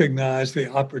recognized the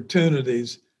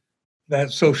opportunities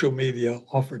that social media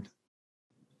offered.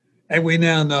 And we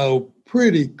now know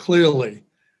pretty clearly,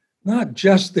 not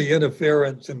just the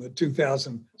interference in the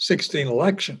 2016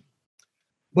 election,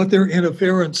 but their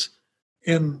interference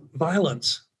in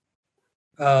violence.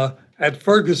 At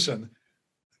Ferguson,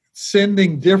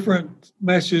 sending different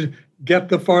messages, get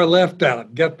the far left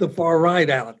out, get the far right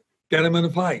out, get them in a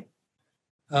fight.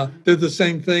 Did the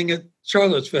same thing at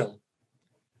Charlottesville.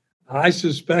 I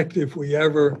suspect if we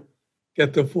ever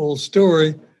get the full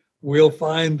story, we'll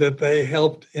find that they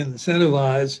helped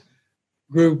incentivize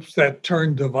groups that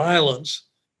turned to violence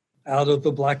out of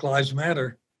the Black Lives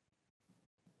Matter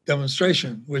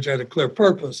demonstration, which had a clear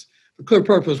purpose. The clear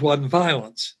purpose wasn't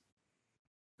violence.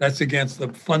 That's against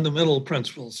the fundamental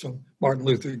principles from Martin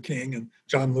Luther King and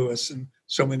John Lewis and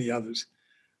so many others.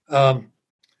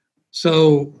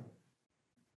 So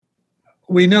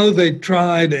we know they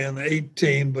tried in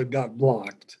 18 but got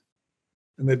blocked.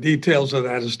 And the details of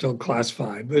that are still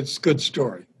classified, but it's a good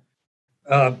story.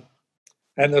 And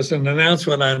there's an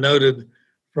announcement I noted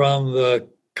from the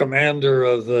commander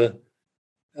of the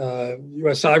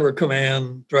U.S. Cyber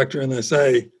Command, Director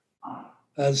NSA,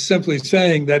 simply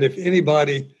saying that if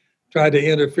anybody tried to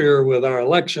interfere with our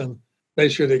election, they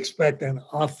should expect an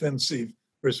offensive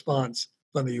response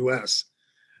from the U.S.,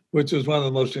 which is one of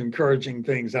the most encouraging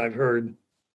things I've heard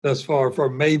thus far for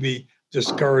maybe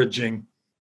discouraging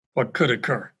what could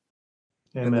occur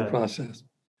in the process.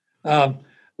 But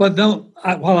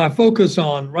while I focus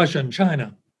on Russia and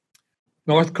China,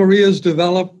 North Korea's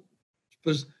developed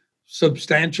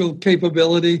substantial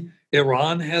capability.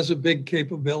 Iran has a big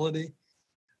capability.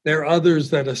 There are others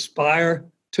that aspire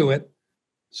to it.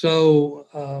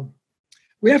 So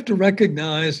we have to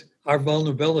recognize our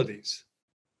vulnerabilities.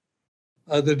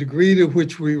 The degree to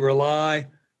which we rely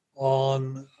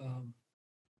on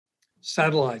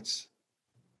satellites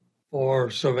for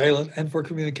surveillance and for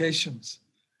communications.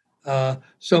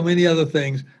 so many other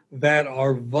things that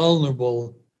are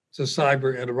vulnerable to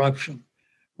cyber interruption.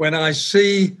 When I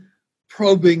see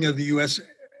probing of the U.S.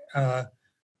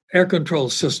 Air control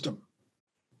system,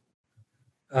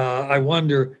 I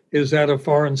wonder, is that a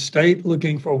foreign state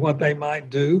looking for what they might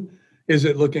do? Is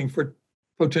it looking for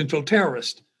potential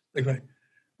terrorists?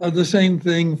 The same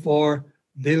thing for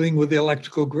dealing with the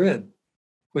electrical grid,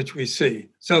 which we see.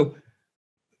 So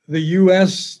the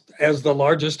US, as the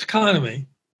largest economy,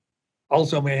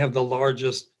 also may have the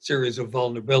largest series of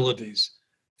vulnerabilities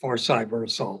for cyber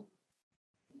assault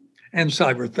and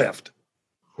cyber theft.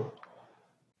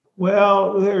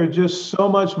 Well, there's just so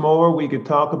much more we could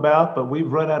talk about, but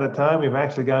we've run out of time. We've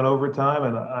actually gone over time,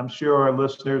 and I'm sure our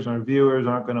listeners and our viewers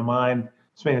aren't going to mind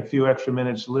spending a few extra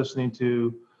minutes listening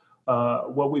to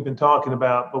what we've been talking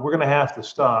about, but we're going to have to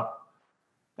stop.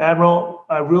 Admiral,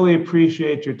 I really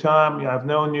appreciate your time. I've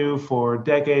known you for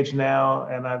decades now,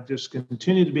 and I've just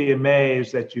continued to be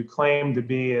amazed that you claim to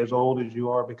be as old as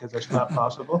you are, because that's not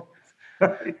possible.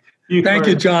 Thank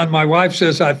you, John. My wife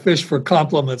says I fish for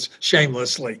compliments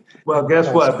shamelessly. Well,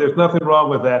 guess what? There's nothing wrong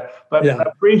with that. But I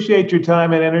appreciate your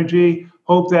time and energy.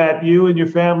 Hope that you and your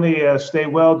family stay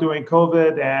well during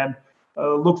COVID, and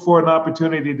look for an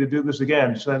opportunity to do this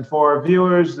again. So, and for our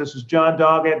viewers, this is John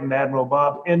Doggett and Admiral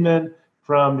Bob Inman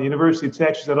from the University of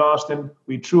Texas at Austin.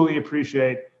 We truly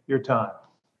appreciate your time.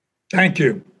 Thank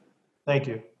you. Thank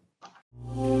you.